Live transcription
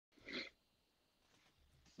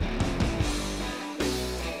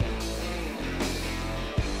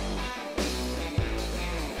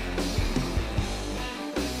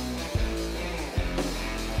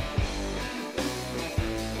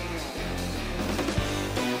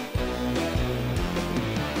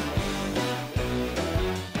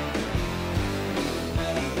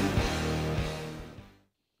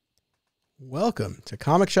welcome to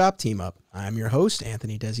Comic Shop Team Up. I'm your host,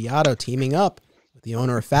 Anthony Desiato, teaming up with the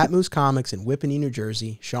owner of Fat Moose Comics in Whippany, New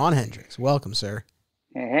Jersey, Shawn Hendricks. Welcome, sir.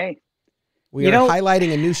 Hey. We are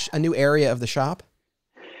highlighting a new area of the shop.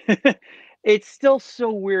 It's still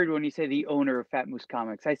so weird when you say the owner of Fat Moose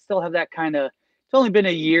Comics. I still have that kind of, it's only been a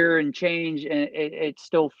year and change, and it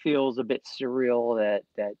still feels a bit surreal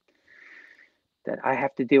that I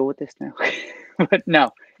have to deal with this now. But no,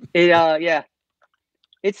 yeah,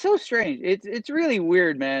 it's so strange. It's really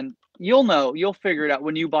weird, man. You'll figure it out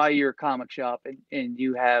when you buy your comic shop and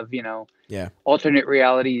you have, alternate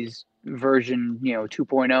realities version,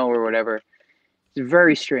 2.0 or whatever. It's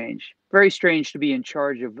very strange to be in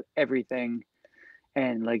charge of everything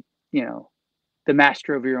and the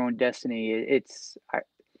master of your own destiny.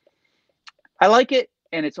 I like it,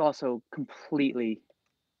 and it's also completely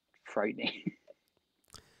frightening.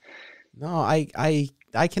 No, I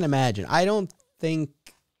can imagine. I don't think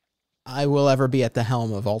I will ever be at the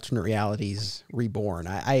helm of Alternate Realities Reborn.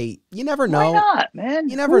 You never know. Why not, man?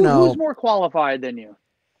 You never know. Who's more qualified than you?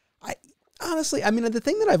 Honestly, the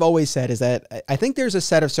thing that I've always said is that I think there's a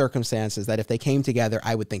set of circumstances that if they came together,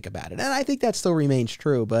 I would think about it. And I think that still remains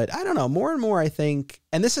true. But I don't know. More and more, I think,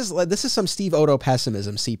 and this is some Steve Odo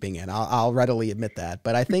pessimism seeping in. I'll readily admit that.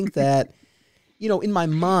 But I think that, in my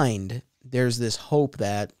mind, there's this hope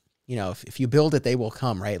that, if you build it, they will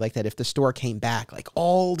come, right? Like that if the store came back, like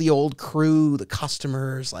all the old crew, the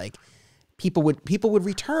customers, like people would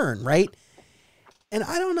return, right? And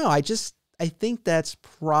I don't know. I think that's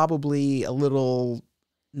probably a little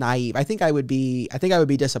naive. I think I would be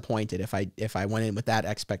disappointed if I went in with that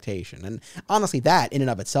expectation. And honestly, that in and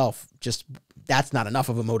of itself, that's not enough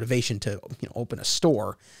of a motivation to open a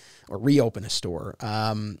store or reopen a store.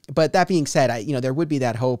 But that being said, there would be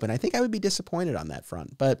that hope, and I think I would be disappointed on that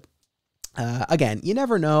front. But again, you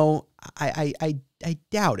never know. I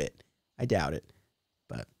doubt it. I doubt it.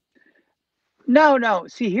 But no.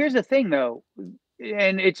 See, here's the thing, though.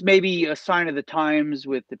 And it's maybe a sign of the times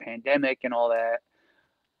with the pandemic and all that.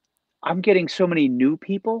 I'm getting so many new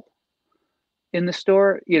people in the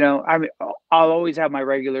store. I'll always have my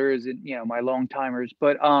regulars and my long timers,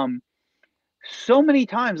 but so many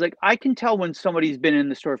times, like I can tell when somebody's been in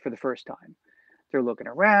the store for the first time. They're looking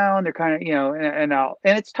around. They're kind of and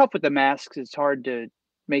it's tough with the masks. It's hard to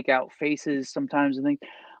make out faces sometimes and things.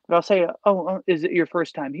 But I'll say, "Oh, is it your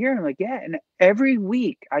first time here?" And I'm like, "Yeah." And every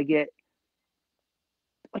week I get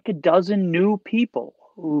like a dozen new people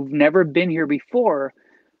who've never been here before.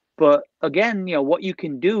 But again, what you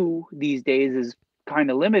can do these days is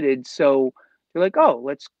kind of limited. So they're like, oh,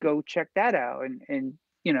 let's go check that out. And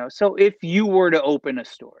so if you were to open a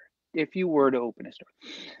store, you'd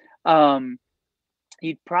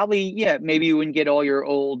probably, maybe you wouldn't get all your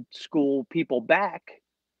old school people back.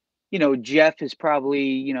 Jeff is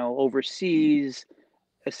probably, overseas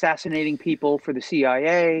assassinating people for the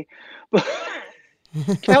CIA. But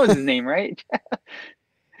that was his name, right?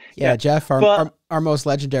 Yeah, Jeff, our most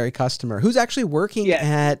legendary customer, who's actually working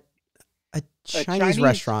at a Chinese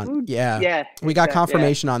restaurant. Food? Yeah. We got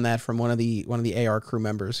confirmation on that from one of the AR crew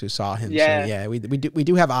members who saw him. Yeah. So yeah, we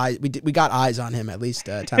do have eyes. We got eyes on him at least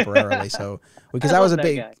temporarily. So because that was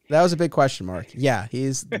a big question mark. Yeah,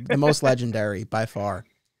 he's the most legendary by far.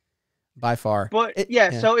 But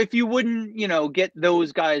so if you wouldn't, get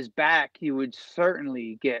those guys back, you would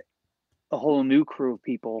certainly get a whole new crew of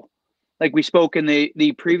people. Like we spoke in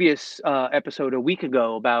the previous episode a week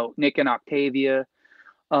ago about Nick and Octavia.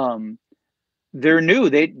 They're new.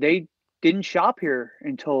 They didn't shop here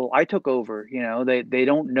until I took over. They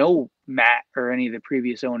don't know Matt or any of the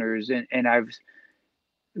previous owners, and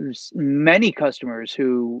there's many customers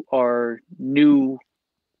who are new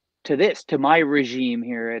to my regime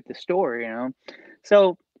here at the store.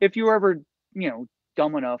 So if you were ever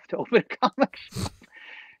dumb enough to open a comic shop,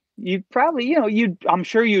 you'd probably, I'm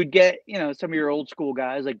sure you'd get, some of your old school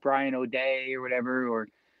guys like Brian O'Day or whatever, or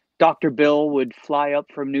Dr. Bill would fly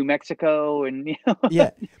up from New Mexico and,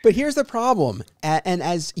 Yeah. But here's the problem. And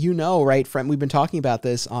as you know, right, friend, we've been talking about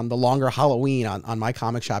this on the longer Halloween on my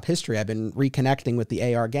comic shop history. I've been reconnecting with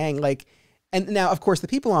the AR gang. And now, of course, the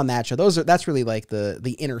people on that show, that's really like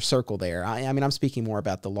the inner circle there. I mean, I'm speaking more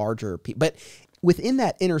about the larger people, but within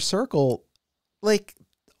that inner circle,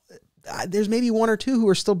 there's maybe one or two who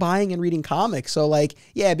are still buying and reading comics. So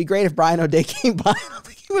it'd be great if Brian O'Day came by. I don't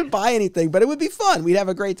think he would buy anything, but it would be fun. We'd have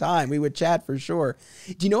a great time. We would chat for sure.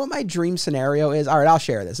 Do you know what my dream scenario is? All right, I'll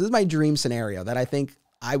share this. This is my dream scenario that I think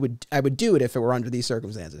I would do it if it were under these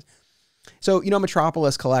circumstances. So,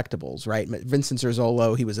 Metropolis Collectibles, right? Vincent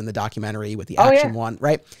Zerzolo, he was in the documentary with the action one,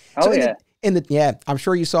 right? Oh, So yeah. I'm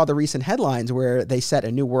sure you saw the recent headlines where they set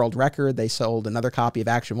a new world record. They sold another copy of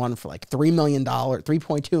Action One for like $3 million,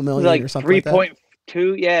 3.2 million, or Like something like that.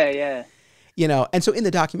 3.2. Yeah, yeah. And so in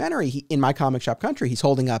the documentary, in My Comic Shop Country, he's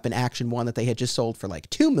holding up an Action One that they had just sold for like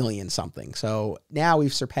 2 million something. So now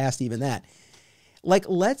we've surpassed even that. Like,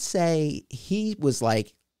 let's say he was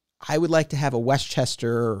like, I would like to have a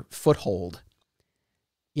Westchester foothold,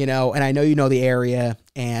 and I know you know the area,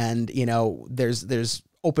 and there's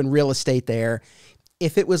open real estate there.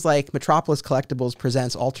 If it was like Metropolis Collectibles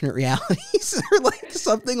presents alternate realities or like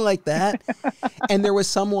something like that, and there was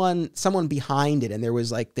someone behind it, and there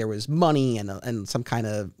was money and some kind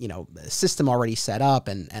of system already set up,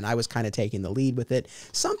 and I was kind of taking the lead with it,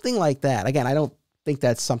 something like that. Again, I don't think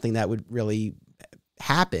that's something that would really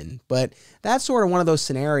happen, but that's sort of one of those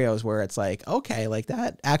scenarios where it's like, okay, like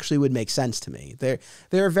that actually would make sense to me. There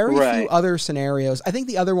are very few Right. other scenarios. I think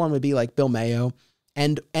the other one would be like Bill Mayo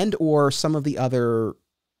and or some of the other,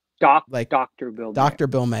 like Dr. Bill Mayer. Dr.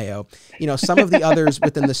 Bill Mayo, some of the others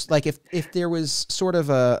within this, like if there was sort of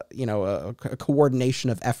a coordination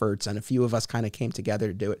of efforts and a few of us kind of came together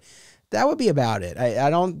to do it, that would be about it. I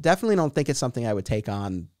definitely don't think it's something I would take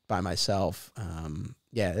on by myself.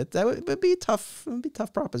 Yeah, that would be tough. It would be a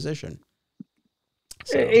tough proposition.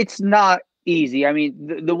 So. It's not easy. I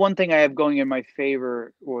mean, the one thing I have going in my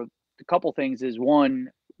favor, or a couple things, is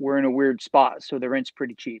one, we're in a weird spot, so the rent's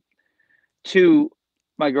pretty cheap. Two,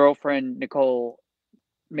 my girlfriend Nicole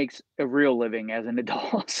makes a real living as an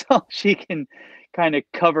adult, so she can kind of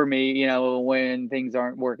cover me, when things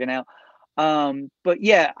aren't working out. But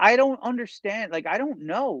yeah, I don't understand. Like, I don't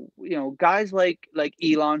know, guys like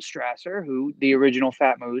Elon Strasser, who the original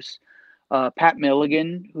Fat Moose, Pat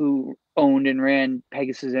Milligan, who owned and ran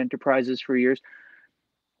Pegasus Enterprises for years,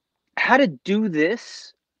 how to do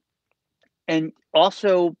this and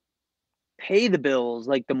also pay the bills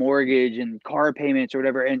like the mortgage and car payments or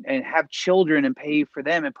whatever, and have children and pay for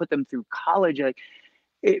them and put them through college. Like,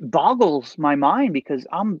 it boggles my mind, because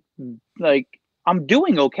like I'm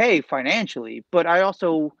doing okay financially, but I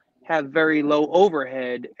also have very low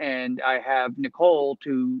overhead, and I have Nicole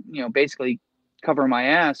to, basically cover my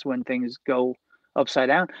ass when things go upside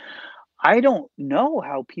down. I don't know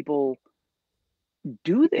how people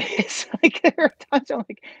do this. Like, there are times I'm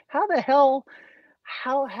like, how the hell,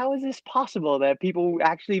 how is this possible that people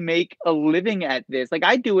actually make a living at this? Like,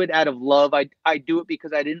 I do it out of love. I do it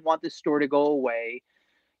because I didn't want this store to go away.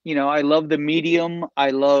 I love the medium.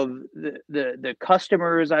 I love the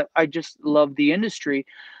customers. I just love the industry.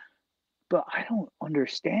 But I don't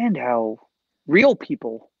understand how real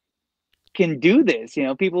people can do this.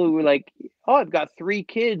 People who are like, oh, I've got 3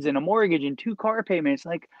 kids and a mortgage and 2 car payments.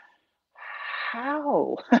 Like,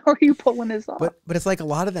 how? How are you pulling this off? But it's like a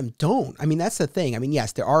lot of them don't. I mean, that's the thing. I mean,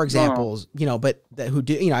 yes, there are No. examples, but who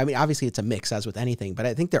do, I mean, obviously it's a mix as with anything, but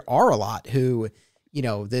I think there are a lot who,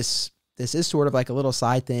 this is sort of like a little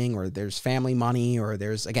side thing, or there's family money, or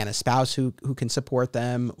there's, again, a spouse who can support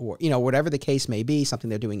them, or, whatever the case may be, something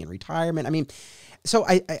they're doing in retirement. I mean, so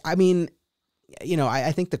I mean,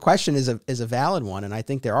 I think the question is a valid one. And I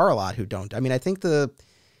think there are a lot who don't. I mean, I think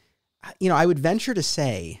I would venture to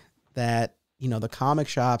say that, the comic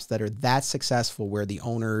shops that are that successful, where the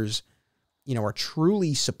owners, are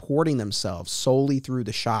truly supporting themselves solely through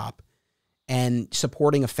the shop and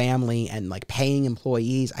supporting a family and like paying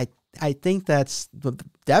employees, I think that's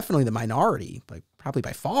definitely the minority, like probably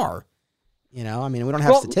by far. I mean, we don't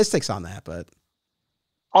have statistics on that, but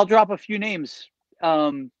I'll drop a few names.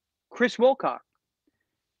 Chris Wilcock.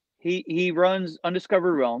 He runs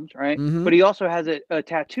Undiscovered Realms, right? mm-hmm. But he also has a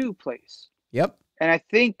tattoo place. Yep. And I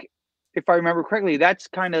think, if I remember correctly, that's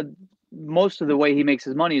kind of most of the way he makes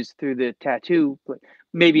his money is through the tattoo, but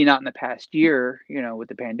maybe not in the past year, with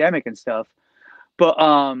the pandemic and stuff. But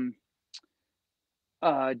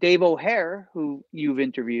Dave O'Hare, who you've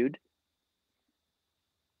interviewed,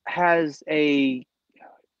 has is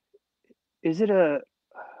it a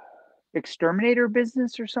exterminator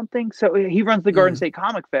business or something? So he runs the Garden State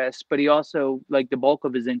Comic Fest, but he also, like, the bulk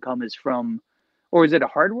of his income is from, or is it a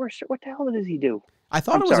hardware store? What the hell does he do? I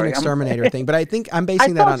thought it was an exterminator thing, but I think I'm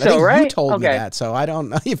basing that thought on. so, I think right? you told me Okay. that, so I don't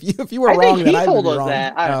know if you were I wrong. think Then he I told would be us wrong.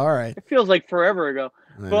 that. Oh, all right. It feels like forever ago.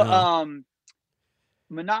 I But know.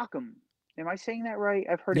 Menachem, am I saying that right?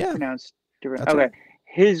 I've heard it Yeah, pronounced different. that's Okay. right.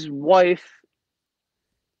 His wife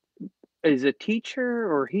is a teacher,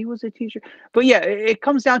 or he was a teacher. But yeah, it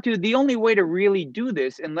comes down to, the only way to really do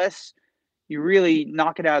this, unless you really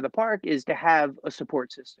knock it out of the park, is to have a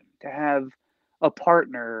support system, to have a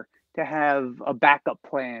partner, to have a backup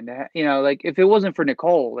plan. Like, if it wasn't for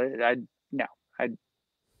Nicole, I'd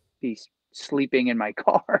be sleeping in my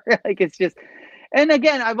car. Like, it's just, And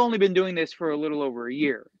again, I've only been doing this for a little over a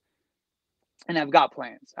year, and I've got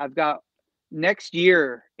plans. I've got next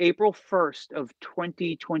year, April 1st of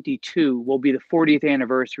 2022 will be the 40th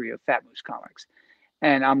anniversary of Fat Moose Comics.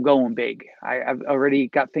 And I'm going big. I've already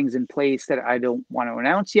got things in place that I don't want to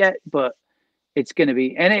announce yet, but it's going to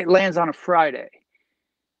be, and it lands on a Friday.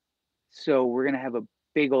 So we're going to have a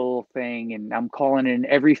big old thing, and I'm calling in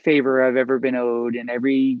every favor I've ever been owed, and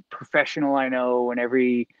every professional I know, and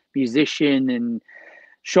every musician, and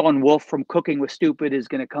Sean Wolf from Cooking with Stupid is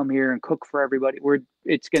going to come here and cook for everybody.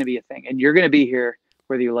 It's going to be a thing, and you're going to be here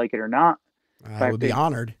whether you like it or not. I would be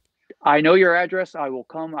honored. I know your address. I will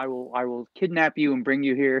come. I will kidnap you and bring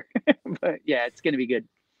you here. But yeah, it's going to be good.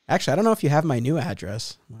 Actually, I don't know if you have my new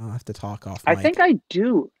address. I'll have to talk off I mic. think I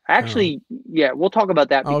do. Actually, yeah, we'll talk about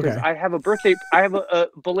that because Okay. I have a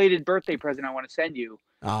belated birthday present I want to send you.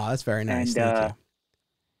 Oh, that's very nice. And Thank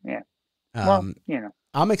you. yeah. Well, you know.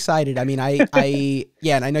 I'm excited. I mean,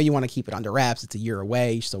 yeah, and I know you want to keep it under wraps. It's a year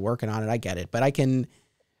away. You're still working on it. I get it, but I can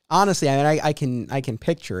honestly, I mean, I can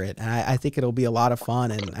picture it, and I think it'll be a lot of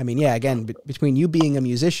fun. And I mean, yeah, again, between you being a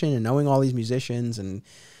musician and knowing all these musicians, and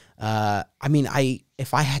I mean,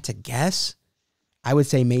 if I had to guess, I would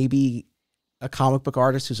say maybe a comic book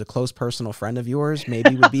artist who's a close personal friend of yours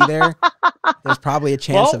maybe would be there. There's probably a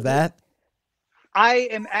chance of that. I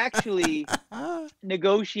am actually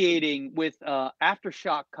negotiating with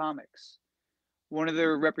Aftershock Comics. One of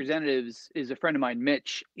their representatives is a friend of mine,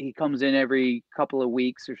 Mitch. He comes in every couple of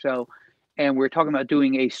weeks or so, and we're talking about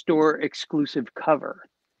doing a store exclusive cover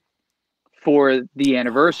for the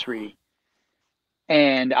anniversary.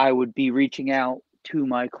 And I would be reaching out to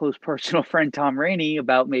my close personal friend Tom Rainey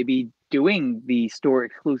about maybe doing the store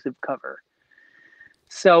exclusive cover.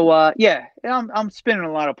 So yeah, I'm spinning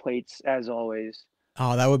a lot of plates as always.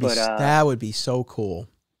 Oh, that would be so cool.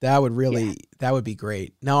 That would really that would be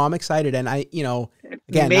great. No, I'm excited, and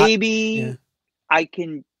again, maybe I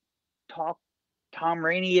can talk Tom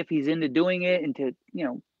Rainey if he's into doing it, into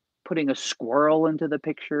putting a squirrel into the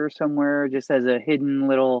picture somewhere just as a hidden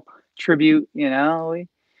little tribute. Look,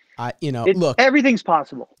 everything's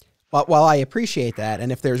possible. Well, I appreciate that,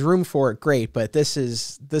 and if there's room for it, great. But this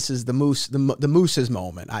is the moose's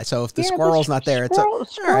moment. So if the squirrel's not there,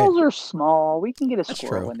 squirrels are small. We can get a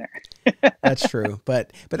squirrel in there. That's true,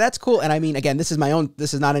 but that's cool. And I mean, again, this is my own.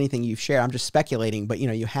 This is not anything you've shared. I'm just speculating. But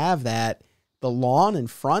you have the lawn in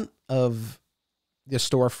front of the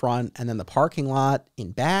storefront, and then the parking lot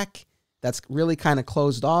in back. That's really kind of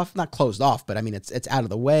closed off. Not closed off, but I mean, it's out of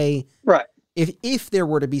the way. Right. If there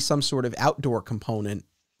were to be some sort of outdoor component,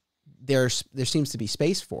 there seems to be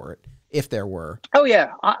space for it. If there were. Oh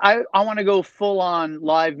yeah, I want to go full on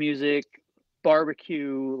live music,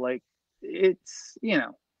 barbecue. Like it's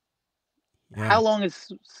how long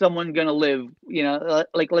is someone gonna live?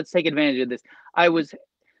 Like let's take advantage of this. I was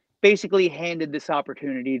basically handed this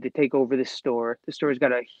opportunity to take over this store. The store's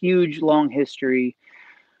got a huge, long history.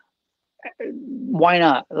 Why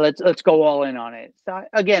not? Let's go all in on it. So,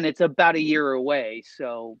 again, it's about a year away,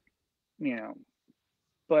 so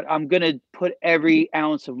but I'm gonna put every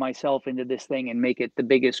ounce of myself into this thing and make it the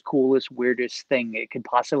biggest, coolest, weirdest thing it could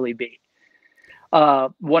possibly be.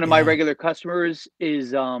 One of my regular customers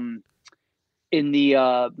is in the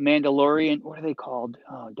Mandalorian. What are they called?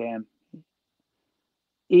 Oh, damn.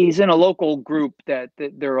 He's in a local group that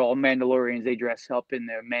they're all Mandalorians. They dress up in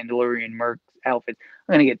their Mandalorian merc outfits.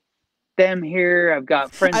 I'm gonna get them here. I've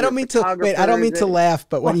got friends. I don't mean to laugh,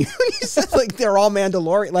 but when you said like they're all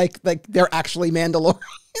Mandalorian, like they're actually Mandalorians.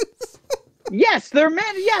 Yes, they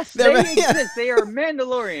exist. They are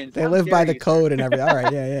Mandalorians. They live by the code and everything. All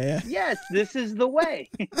right, yeah. Yes, this is the way.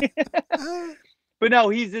 But no,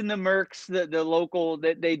 he's in the mercs, the local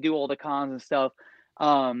that they do all the cons and stuff.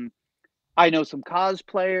 I know some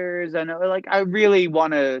cosplayers. I know, like, I really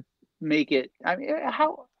want to make it. I mean,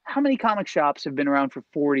 how many comic shops have been around for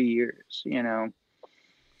 40 years?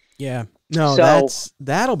 Yeah. No, so,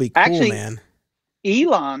 that'll be cool, actually, man.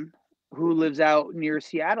 Elon, who lives out near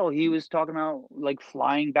Seattle, he was talking about like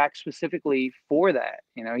flying back specifically for that.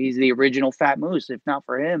 He's the original Fat Moose. If not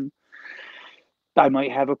for him, I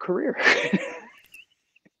might have a career.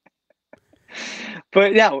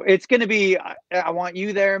 But no, it's going to be, I want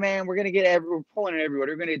you there, man. We're going to we're pulling in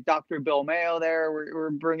everybody. We're going to get Dr. Bill Mayo there.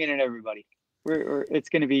 We're bringing in everybody. It's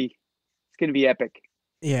going to be epic.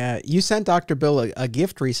 Yeah. You sent Dr. Bill a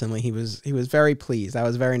gift recently. He was very pleased. That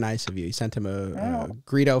was very nice of you. You sent him a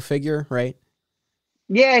Greedo figure, right?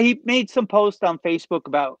 Yeah. He made some post on Facebook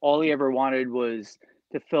about all he ever wanted was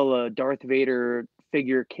to fill a Darth Vader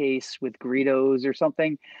figure case with Greedos or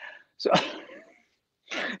something. So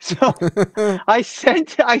So I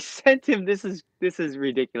sent him, this is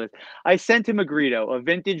ridiculous. I sent him a Greedo, a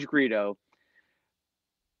vintage Greedo.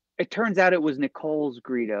 It turns out it was Nicole's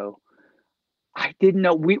Greedo. I didn't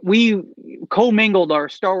know we commingled our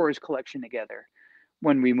Star Wars collection together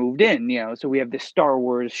when we moved in, so we have this Star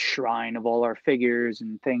Wars shrine of all our figures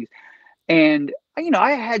and things. And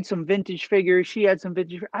I had some vintage figures, she had some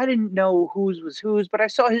vintage. I didn't know whose was whose, but I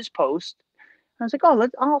saw his post. I was like, "Oh,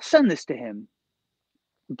 I'll send this to him."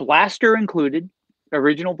 Blaster included,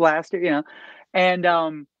 original blaster,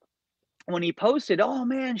 And when he posted, "Oh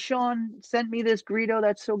man, Shawn sent me this Greedo.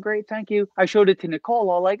 That's so great. Thank you." I showed it to Nicole,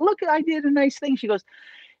 all like, "Look, I did a nice thing." She goes,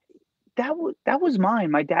 that was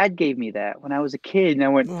mine. My dad gave me that when I was a kid." And I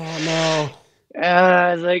went, Oh no.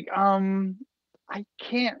 I was like, I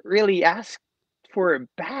can't really ask for it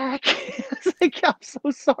back. I was like, "I'm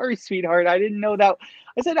so sorry, sweetheart. I didn't know that."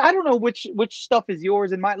 I said, "I don't know which stuff is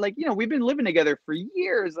yours and my, like, we've been living together for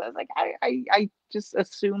years." I was like, I just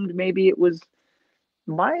assumed maybe it was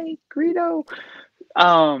my Greedo."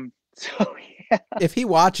 So yeah. If he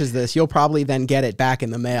watches this, you'll probably then get it back in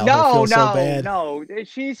the mail. He'll No, feel so no, bad. no.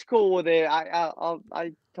 She's cool with it.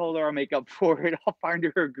 I told her I'll make up for it. I'll find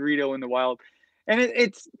her a Greedo in the wild. And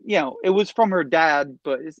it was from her dad,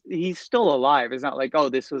 but he's still alive. It's not like, "Oh,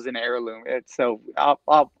 this was an heirloom." It's so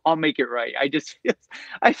I'll make it right.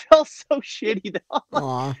 I felt so shitty that I'm like,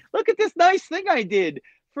 Aw. "Look at this nice thing I did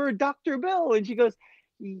for Dr. Bill," and she goes,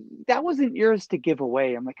 "That wasn't yours to give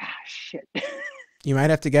away." I'm like, "Ah, shit." You might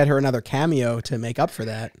have to get her another cameo to make up for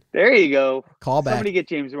that. There you go. Callback. Somebody get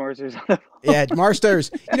James Marsters on the phone. Yeah,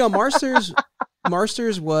 Marsters.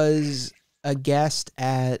 Marsters was a guest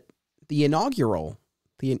at the inaugural,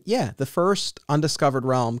 the first Undiscovered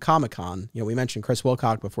Realm Comic-Con. We mentioned Chris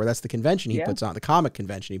Wilcock before. That's the convention he puts on, the comic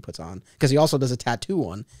convention he puts on, because he also does a tattoo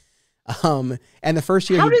one. And the first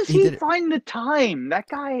year, how does he find the time? That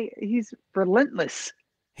guy, he's relentless.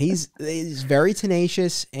 He's very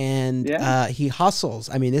tenacious, and he hustles.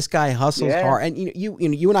 I mean, this guy hustles hard. And you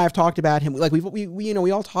and I have talked about him. Like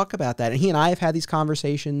we all talk about that. And he and I have had these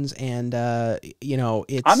conversations. And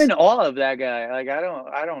it's. I'm in awe of that guy. Like I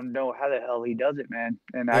don't know how the hell he does it, man.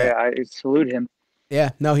 And I salute him.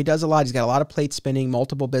 Yeah, no, he does a lot. He's got a lot of plate spinning,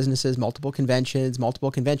 multiple businesses, multiple conventions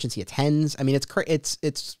he attends. I mean,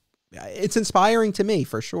 it's inspiring to me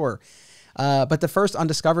for sure. But the first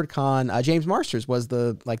Undiscovered Con, James Marsters was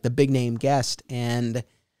the big name guest, and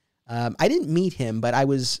I didn't meet him, but I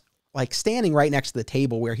was like standing right next to the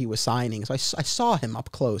table where he was signing, so I saw him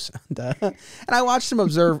up close, and I watched him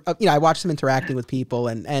observe. I watched him interacting with people,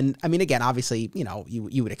 and I mean, again, obviously,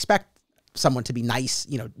 you would expect someone to be nice,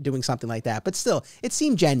 doing something like that, but still, it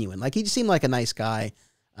seemed genuine. Like he just seemed like a nice guy.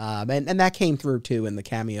 And that came through too in the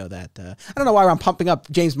cameo. That I don't know why I'm pumping up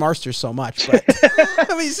James Marsters so much, but I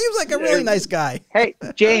mean, he seems like a really nice guy. Hey,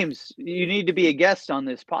 James, you need to be a guest on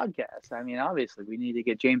this podcast. I mean, obviously, we need to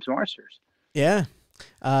get James Marsters. Yeah,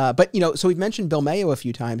 but so we've mentioned Bill Mayo a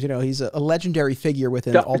few times. He's a legendary figure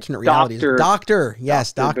within alternate realities. Doctor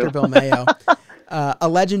Bill Mayo, a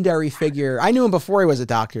legendary figure. I knew him before he was a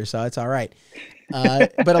doctor, so it's all right.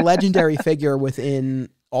 But a legendary figure within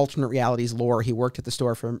alternate realities lore. He worked at the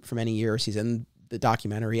store for many years. He's in the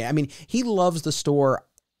documentary. I mean, he loves the store.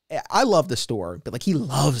 I love the store, but like he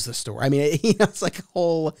loves the store. I mean, it's like a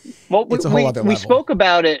whole. Well, it's a whole other level. We spoke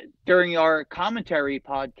about it during our commentary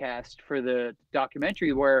podcast for the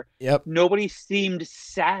documentary, where nobody seemed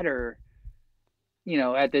sadder,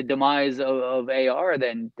 at the demise of AR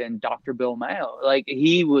than Dr. Bill Mayo. Like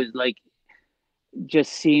he was like.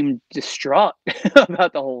 Just seemed distraught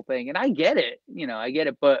about the whole thing. And I get it,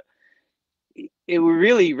 but it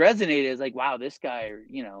really resonated as like, wow, this guy,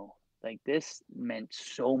 like this meant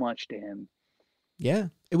so much to him. Yeah,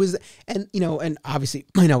 it was. And, and obviously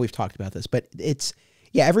I know we've talked about this, but it's,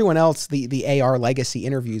 everyone else, the AR legacy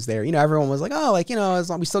interviews there, everyone was like, oh, like, as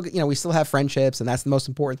long we still have friendships, and that's the most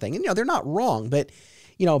important thing. And, they're not wrong, but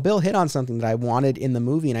Bill hit on something that I wanted in the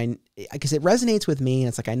movie, and because it resonates with me, and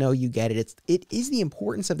it's like, I know you get it. It is the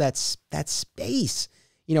importance of that space,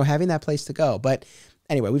 having that place to go. But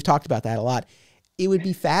anyway, we've talked about that a lot. It would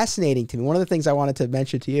be fascinating to me. One of the things I wanted to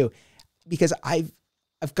mention to you, because I've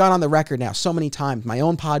gone on the record now so many times, my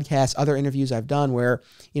own podcast, other interviews I've done, where,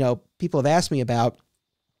 people have asked me about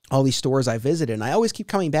all these stores I visited, and I always keep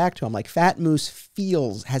coming back to them. Like Fat Moose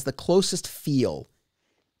has the closest feel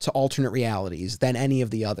to alternate realities than any of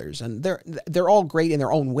the others. And they're all great in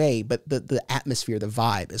their own way, but the atmosphere, the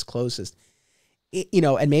vibe is closest.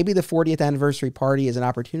 And maybe the 40th anniversary party is an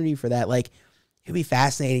opportunity for that. Like, it'd be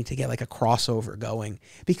fascinating to get like a crossover going,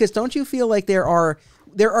 because don't you feel like there are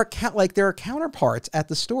counterparts at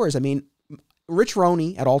the stores? I mean, Rich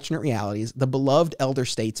Roney at Alternate Realities, the beloved elder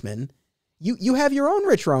statesman. You have your own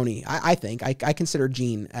Rich Roney, I think. I consider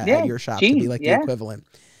Gene at your shop to be like the equivalent.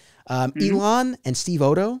 Elon and Steve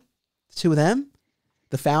Odo, the two of them,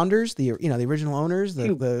 the founders, the original owners,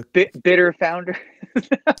 the bitter founder.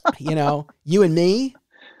 You and me.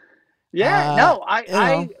 Yeah,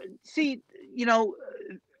 I see.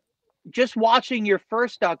 Just watching your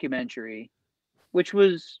first documentary, which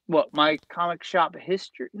was what, My Comic Shop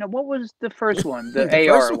History. No, what was the first one? The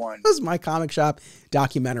AR one. It was My Comic Shop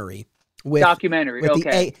documentary. With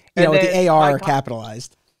okay. With the AR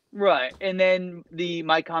capitalized. Right. And then the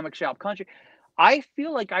My Comic Shop Country. I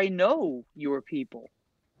feel like I know your people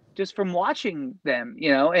just from watching them,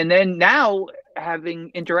 and then now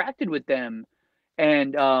having interacted with them.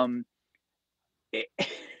 And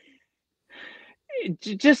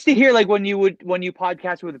just to hear, like, when you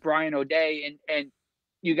podcast with Brian O'Day and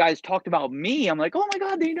you guys talked about me, I'm like, oh my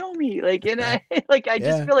God, they know me. Like, and I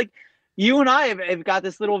just feel like you and I have got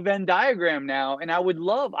this little Venn diagram now, and I would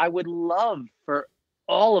love for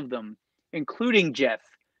all of them, including Jeff,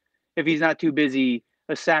 if he's not too busy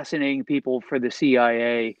assassinating people for the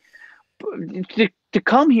CIA, to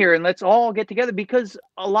come here and let's all get together, because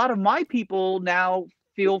a lot of my people now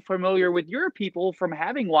feel familiar with your people from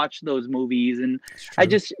having watched those movies, and I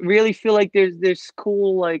just really feel like there's this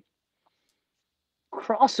cool, like,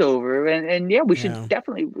 crossover, and we should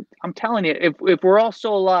definitely. I'm telling you, if we're all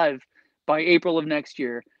still alive by April of next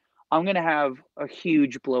year, I'm gonna have a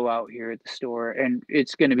huge blowout here at the store, and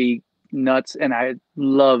it's gonna be nuts. And I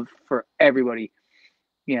love for everybody,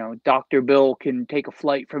 Dr. Bill can take a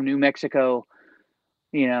flight from New Mexico,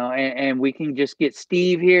 and we can just get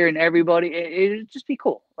Steve here and everybody. It'd just be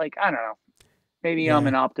cool. Like, I don't know, maybe I'm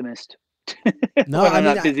an optimist. No, I'm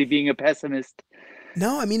not busy being a pessimist.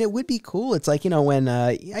 No, I mean, it would be cool. It's like, when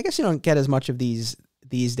I guess you don't get as much of these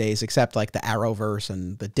days, except like the Arrowverse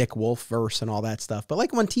and the Dick Wolf verse and all that stuff. But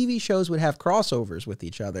like when TV shows would have crossovers with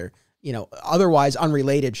each other, otherwise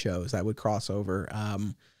unrelated shows that would cross over.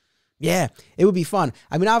 Yeah, it would be fun.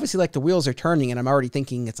 I mean, obviously, like, the wheels are turning, and I'm already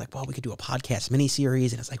thinking it's like, well, we could do a podcast miniseries,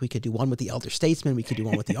 and it's like we could do one with the elder statesmen, we could do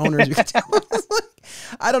one with the owners. We could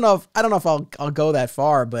I don't know if I'll go that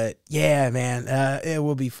far, but yeah, man, it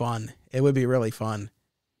will be fun. It would be really fun.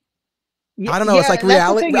 I don't know. It's like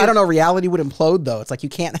reality. I don't know. Reality would implode, though. It's like you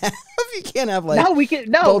can't have like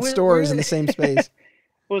both stores in the same space.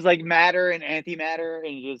 It was like matter and antimatter,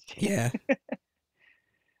 and just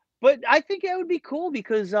But I think that would be cool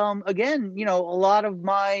because, again, a lot of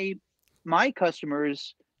my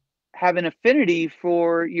customers have an affinity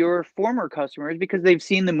for your former customers because they've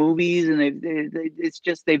seen the movies and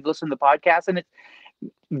they've listened to podcasts, and it's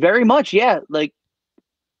very much, like,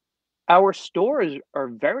 our stores are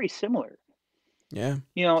very similar. Yeah.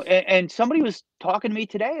 And somebody was talking to me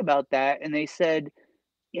today about that, and they said,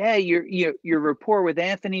 yeah, your rapport with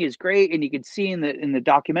Anthony is great, and you can see in the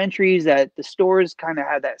documentaries that the stores kind of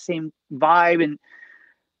have that same vibe,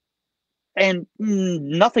 and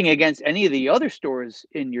nothing against any of the other stores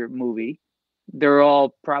in your movie. They're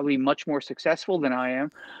all probably much more successful than I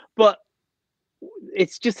am, but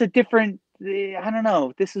it's just a different, I don't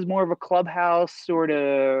know. This is more of a clubhouse sort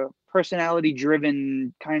of personality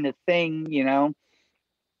driven kind of thing,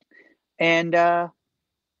 and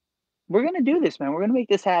we're going to do this, man. We're going to make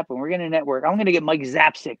this happen. We're going to network. I'm going to get Mike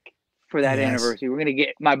Zapsik for that anniversary. We're going to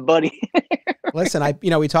get my buddy. Listen,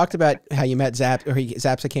 we talked about how you met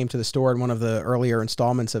Zapsik came to the store in one of the earlier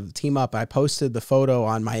installments of Team Up. I posted the photo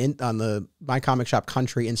on the My Comic Shop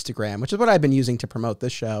Country Instagram, which is what I've been using to promote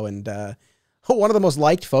this show. And one of the most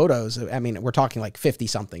liked photos. I mean, we're talking like 50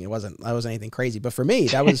 something. That wasn't anything crazy, but for me,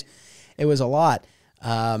 it was a lot.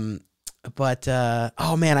 But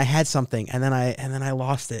oh man, I had something and then I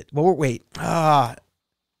lost it. Well, wait.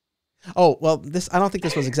 Oh, well, I don't think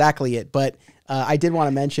this was exactly it, but I did want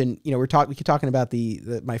to mention, we keep talking about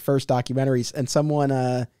my first documentaries, and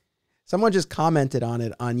someone just commented on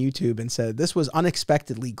it on YouTube and said this was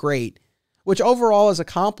unexpectedly great, which overall is a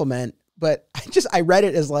compliment, but I read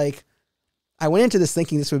it as like, I went into this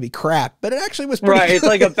thinking this would be crap, but it actually was pretty good. It's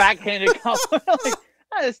like a backhanded compliment. Like,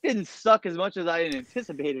 this didn't suck as much as I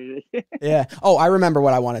anticipated it. Yeah. Oh, I remember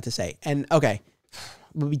what I wanted to say. And okay,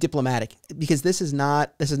 we'll be diplomatic because this is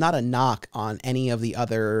not a knock on any of the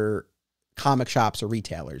other comic shops or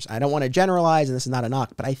retailers. I don't want to generalize, and this is not a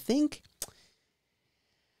knock, but I think,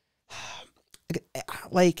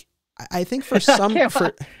 like, I think for some, I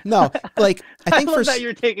think I love that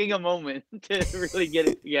you're taking a moment to really get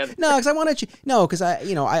it together. No, because I want to,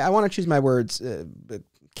 I want to choose my words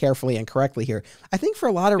carefully and correctly here. I think for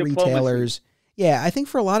a lot of retailers,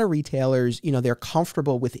 they're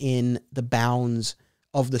comfortable within the bounds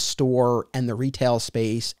of the store and the retail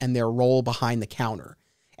space and their role behind the counter.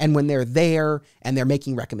 And when they're there and they're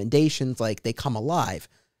making recommendations, like, they come alive,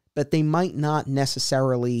 but they might not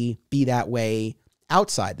necessarily be that way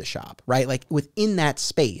outside the shop, right? Like, within that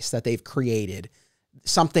space that they've created,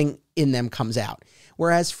 something in them comes out.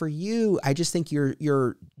 Whereas for you, I just think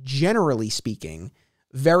you're generally speaking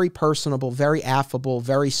very personable, very affable,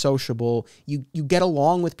 very sociable. You get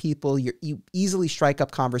along with people. You easily strike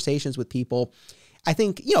up conversations with people. I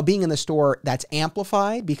think, being in the store, that's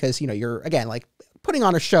amplified because, you're, again, like, putting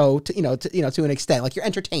on a show to an extent, like, you're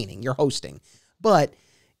entertaining, you're hosting, but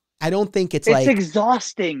I don't think it's like,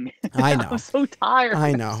 exhausting. I know. I'm so tired.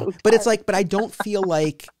 I know. So but it's like, but I don't feel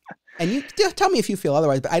like, and you tell me if you feel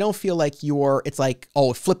otherwise, but I don't feel like it's like,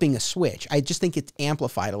 oh, flipping a switch. I just think it's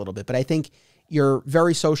amplified a little bit, but I think you're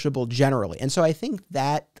very sociable generally. And so I think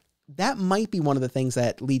that might be one of the things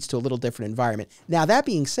that leads to a little different environment. Now, that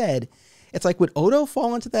being said, it's like, would Odo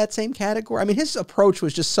fall into that same category? I mean, his approach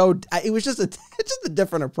was just it was just a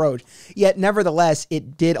different approach. Yet, nevertheless,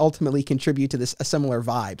 it did ultimately contribute to a similar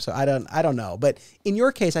vibe. So I don't know. But in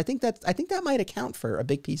your case, I think that might account for a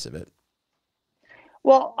big piece of it.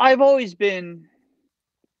 Well, I've always been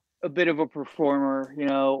a bit of a performer,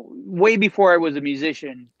 way before I was a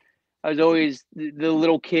musician. I was always the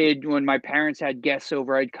little kid. When my parents had guests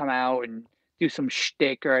over, I'd come out and do some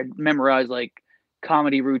shtick, or I'd memorize like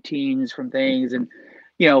comedy routines from things. And,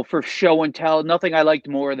 for show and tell, nothing I liked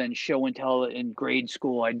more than show and tell in grade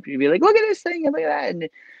school. I'd be like, look at this thing and look at that.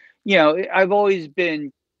 And, I've always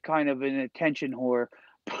been kind of an attention whore,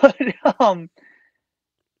 but,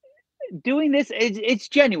 doing this, it's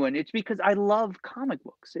genuine. It's because I love comic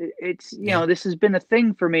books. It's, this has been a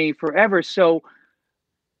thing for me forever. So,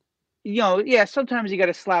 yeah, sometimes you got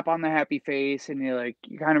to slap on the happy face and you're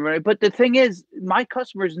kind of right. But the thing is, my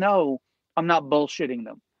customers know I'm not bullshitting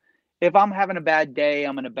them. If I'm having a bad day,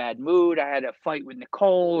 I'm in a bad mood, I had a fight with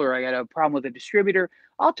Nicole, or I got a problem with a distributor,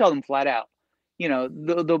 I'll tell them flat out.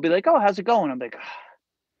 They'll be like, oh, how's it going? I'm like,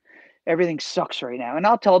 everything sucks right now. And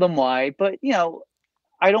I'll tell them why. But,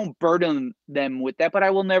 I don't burden them with that, but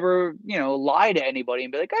I will never, lie to anybody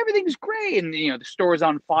and be like, everything's great. And, the store's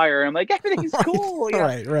on fire. And I'm like, everything's cool.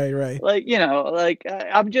 Right. Like,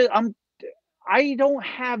 I don't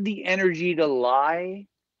have the energy to lie.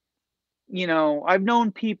 I've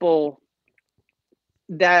known people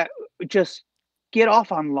that just get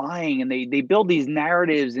off on lying, and they build these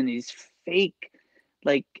narratives and these fake,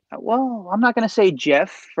 well, I'm not going to say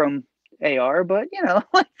Jeff from AR, but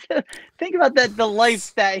think about that, the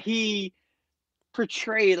life that he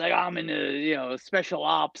portrayed. Like, I'm in the special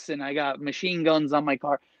ops and I got machine guns on my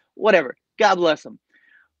car, whatever. God bless him.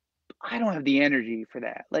 I don't have the energy for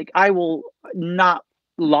that. Like, I will not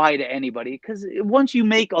lie to anybody, because once you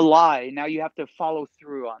make a lie, now you have to follow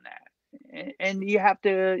through on that, and you have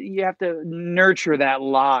to nurture that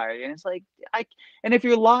lie. And it's like, and if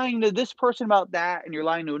you're lying to this person about that, and you're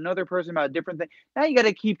lying to another person about a different thing, now you got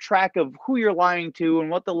to keep track of who you're lying to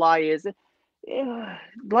and what the lie is.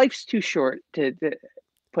 Life's too short to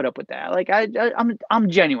put up with that. Like, I'm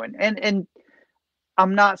genuine, and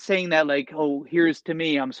I'm not saying that like, oh, here's to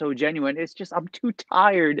me, I'm so genuine. It's just I'm too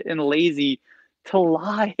tired and lazy to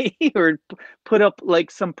lie or put up like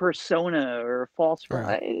some persona or a false front.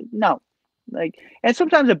 Right. No, and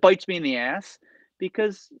sometimes it bites me in the ass,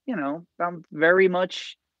 because I'm very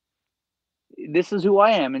much, this is who I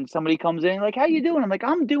am, and somebody comes in like, how you doing? I'm like,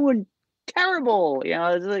 I'm doing terrible.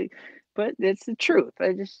 It's like, but it's the truth.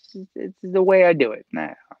 It's the way I do it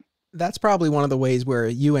now. That's probably one of the ways where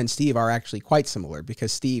you and Steve are actually quite similar,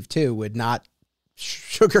 because Steve too would not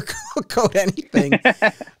sugarcoat anything.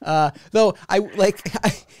 Though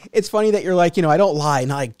it's funny that you're like, I don't lie.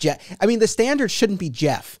 Not like Jeff. I mean, the standard shouldn't be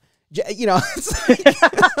Jeff. It's like,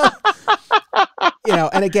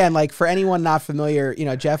 and again, like, for anyone not familiar,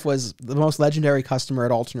 Jeff was the most legendary customer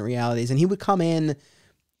at Alternate Realities, and he would come in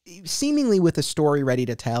seemingly with a story ready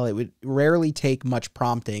to tell. It would rarely take much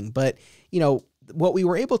prompting, but, what we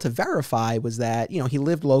were able to verify was that, he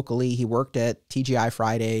lived locally. He worked at TGI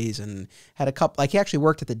Fridays and had a couple, he actually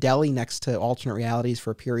worked at the deli next to Alternate Realities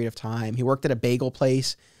for a period of time. He worked at a bagel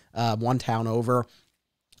place, one town over.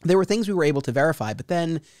 There were things we were able to verify, but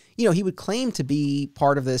then, he would claim to be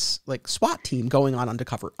part of this SWAT team going on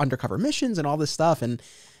undercover missions and all this stuff. And,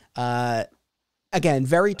 again,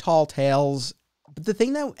 very tall tales. But the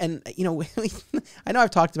thing that, and, I know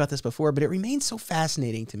I've talked about this before, but it remains so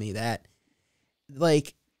fascinating to me that,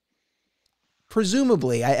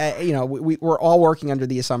 presumably, we're all working under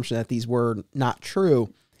the assumption that these were not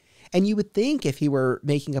true. And you would think if he were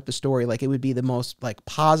making up a story, it would be the most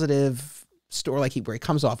positive, story, like where he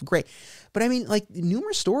comes off great. But I mean, like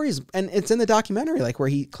numerous stories, and it's in the documentary, like where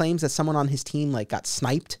he claims that someone on his team like got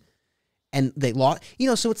sniped and they lost,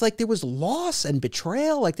 so it's like there was loss and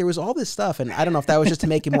betrayal. Like there was all this stuff. And I don't know if that was just to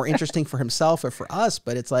make it more interesting for himself or for us,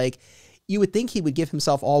 but it's like, you would think he would give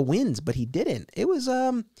himself all wins, but he didn't. It was,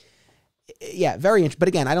 yeah, very interesting. But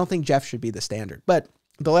again, I don't think Jeff should be the standard. But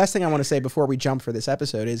the last thing I want to say before we jump for this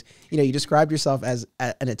episode is, you described yourself as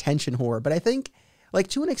an attention whore, but I think like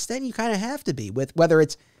to an extent you kind of have to be with whether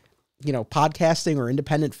it's, podcasting or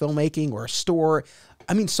independent filmmaking or a store.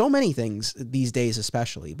 I mean, so many things these days,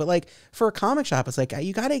 especially, but like for a comic shop, it's like,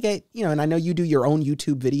 you got to get, and I know you do your own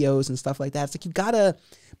YouTube videos and stuff like that. It's like, you gotta,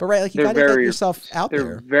 but right. Like you got to get yourself out there.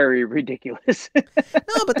 They're very ridiculous.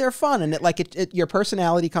 No, but they're fun. And your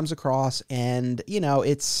personality comes across and,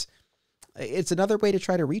 it's another way to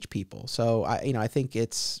try to reach people. So I think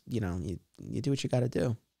it's, you do what you got to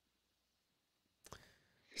do.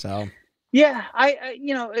 So. Yeah, I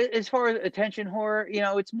as far as attention horror,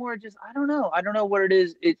 it's more just I don't know what it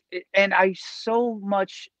is. And I so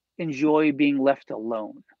much enjoy being left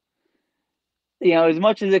alone. As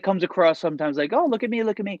much as it comes across sometimes like, oh, look at me.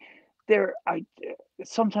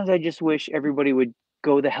 Sometimes I just wish everybody would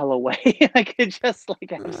go the hell away. I could just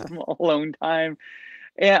like have some alone time.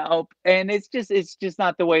 Yeah, and it's just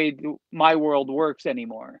not the way my world works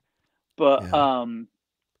anymore. But yeah.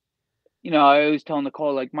 I always tell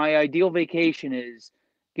Nicole, like, my ideal vacation is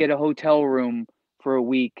get a hotel room for a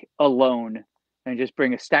week alone and just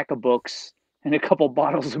bring a stack of books and a couple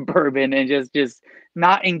bottles of bourbon and just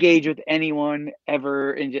not engage with anyone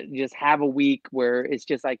ever and just have a week where it's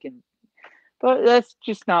just but that's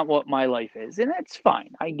just not what my life is. And that's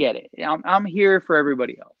fine. I get it. I'm here for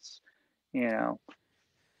everybody else,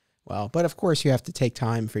 Well, but of course you have to take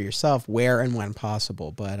time for yourself where and when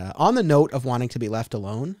possible. But on the note of wanting to be left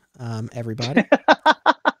alone, everybody,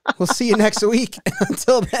 we'll see you next week.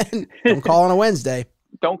 Until then, don't call on a Wednesday.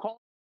 Don't call.